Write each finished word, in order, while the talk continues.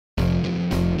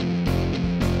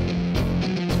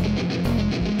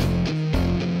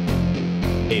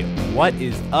What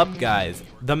is up, guys?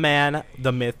 The man,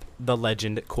 the myth, the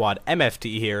legend, Quad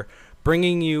MFT here,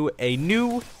 bringing you a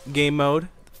new game mode,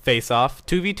 Faceoff,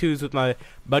 2v2s with my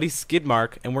buddy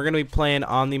Skidmark, and we're going to be playing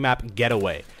on the map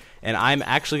Getaway. And I'm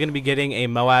actually going to be getting a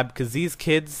MOAB because these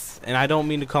kids, and I don't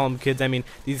mean to call them kids, I mean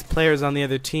these players on the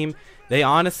other team, they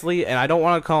honestly, and I don't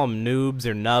want to call them noobs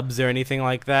or nubs or anything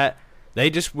like that, they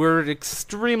just were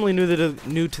extremely new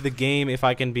to the game, if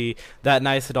I can be that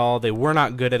nice at all. They were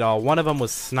not good at all. One of them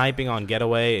was sniping on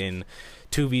Getaway in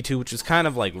 2v2, which is kind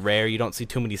of like rare. You don't see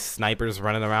too many snipers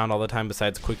running around all the time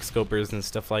besides quick scopers and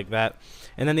stuff like that.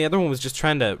 And then the other one was just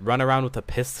trying to run around with a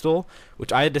pistol,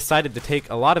 which I had decided to take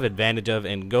a lot of advantage of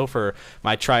and go for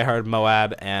my tryhard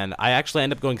MOAB. And I actually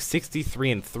end up going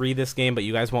 63-3 this game, but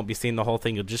you guys won't be seeing the whole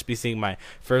thing. You'll just be seeing my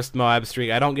first MOAB streak.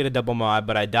 I don't get a double MOAB,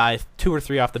 but I die 2 or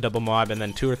 3 off the double MOAB and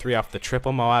then 2 or 3 off the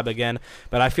triple MOAB again.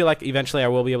 But I feel like eventually I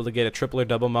will be able to get a triple or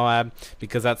double MOAB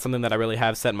because that's something that I really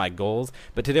have set in my goals.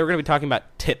 But today we're going to be talking about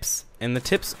tips, and the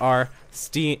tips are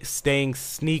staying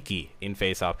sneaky in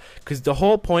Faceoff, because the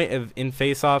whole point of in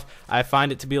Faceoff, I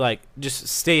find it to be like, just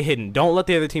stay hidden. Don't let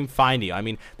the other team find you. I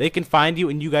mean, they can find you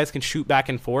and you guys can shoot back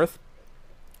and forth,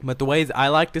 but the ways I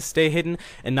like to stay hidden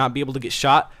and not be able to get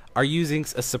shot are using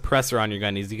a suppressor on your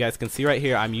gun. As you guys can see right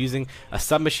here, I'm using a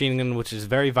submachine gun, which is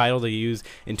very vital to use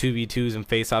in 2v2s and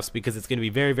face-offs because it's going to be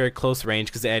very, very close range,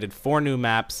 because they added 4 new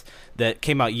maps that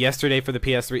came out yesterday for the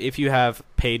PS3. If you have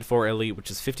paid for Elite,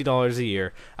 which is $50 a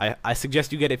year, I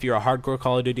suggest you get it if you're a hardcore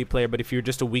Call of Duty player, but if you're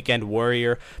just a weekend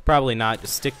warrior, probably not.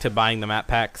 Just stick to buying the map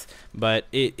packs. But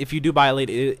if you do buy Elite,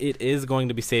 it is going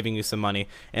to be saving you some money.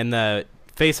 And the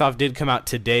Faceoff did come out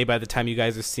today by the time you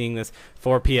guys are seeing this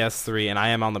for PS3, and I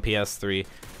am on the PS3.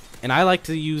 And I like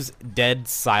to use dead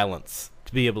silence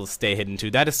to be able to stay hidden too.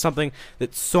 That is something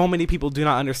that so many people do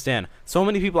not understand. So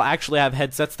many people actually have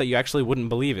headsets that you actually wouldn't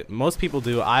believe it. Most people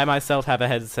do. I myself have a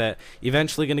headset,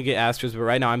 eventually going to get Astros, but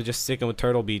right now I'm just sticking with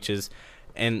Turtle Beaches.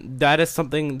 And that is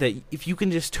something that if you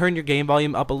can just turn your game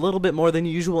volume up a little bit more than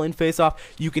usual in Faceoff,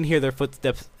 you can hear their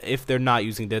footsteps if they're not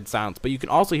using dead silence. But you can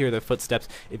also hear their footsteps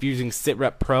if you're using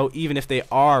SitRep Pro, even if they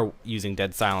are using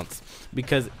dead silence.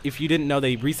 Because if you didn't know,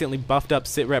 they recently buffed up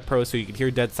SitRep Pro so you can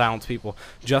hear dead silence people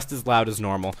just as loud as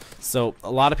normal. So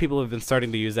a lot of people have been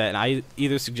starting to use that, and I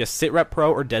either suggest SitRep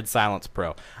Pro or Dead Silence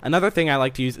Pro. Another thing I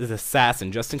like to use is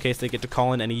Assassin, just in case they get to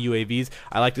call in any UAVs.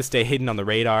 I like to stay hidden on the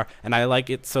radar, and I like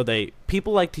it so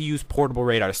people like to use portable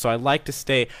radars, so I like to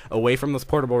stay away from those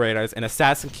portable radars, and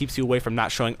Assassin keeps you away from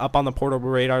not showing up on the portable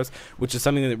radars, which is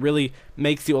something that really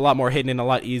makes you a lot more hidden and a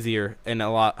lot easier and a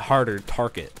lot harder to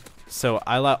target. So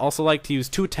I also like to use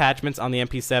 2 attachments on the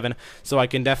MP7, so I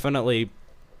can definitely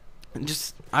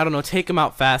just, I don't know, take them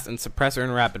out fast and suppressor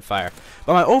and rapid fire.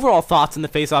 But my overall thoughts in the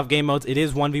Face-Off game modes, it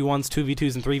is 1v1s,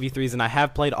 2v2s, and 3v3s, and I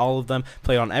have played all of them,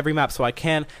 played on every map, so I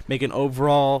can make an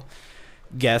overall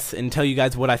guess and tell you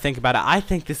guys what I think about it. I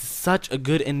think this is such a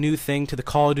good and new thing to the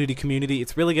Call of Duty community.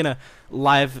 It's really gonna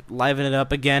liven it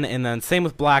up again, and then same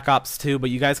with Black Ops 2. But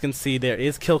you guys can see there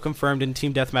is kill confirmed in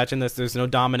Team Deathmatch in this. There's no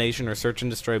domination or search and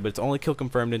destroy, but it's only kill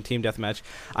confirmed in Team Deathmatch.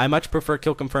 I much prefer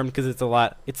kill confirmed because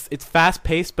it's fast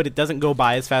paced, but it doesn't go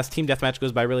by as fast. Team Deathmatch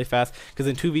goes by really fast because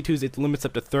in 2v2s it limits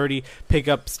up to 30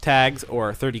 pickups tags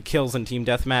or 30 kills in Team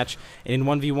Deathmatch, and in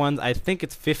 1v1s I think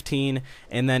it's 15,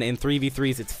 and then in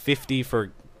 3v3s it's 50 for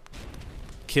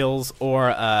kills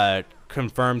or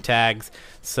confirmed tags.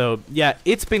 So yeah,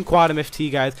 it's been Quad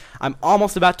MFT, guys. I'm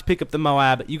almost about to pick up the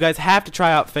MOAB. You guys have to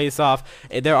try out Faceoff.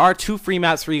 There are 2 free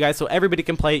maps for you guys, so everybody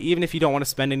can play. Even if you don't want to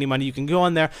spend any money, you can go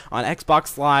on there on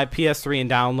Xbox Live, PS3,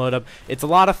 and download them. It's a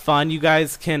lot of fun. You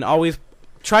guys can always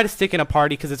try to stick in a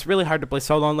party, because it's really hard to play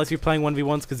solo unless you're playing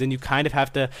 1v1s, because then you kind of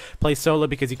have to play solo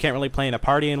because you can't really play in a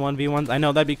party in 1v1s. I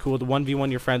know that'd be cool to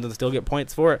 1v1 your friends and still get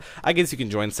points for it. I guess you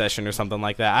can join session or something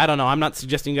like that. I don't know. I'm not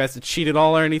suggesting you guys to cheat at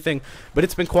all or anything, but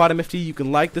it's been Quad MFT. You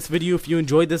can like this video if you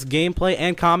enjoyed this gameplay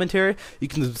and commentary. You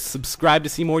can subscribe to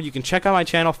see more. You can check out my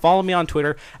channel. Follow me on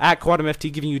Twitter at Quad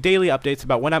MFT, giving you daily updates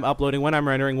about when I'm uploading, when I'm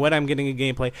rendering, when I'm getting a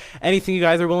gameplay, anything you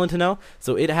guys are willing to know.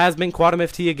 So it has been Quad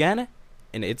MFT again,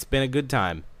 and it's been a good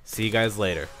time. See you guys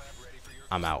later.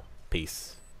 I'm out.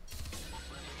 Peace.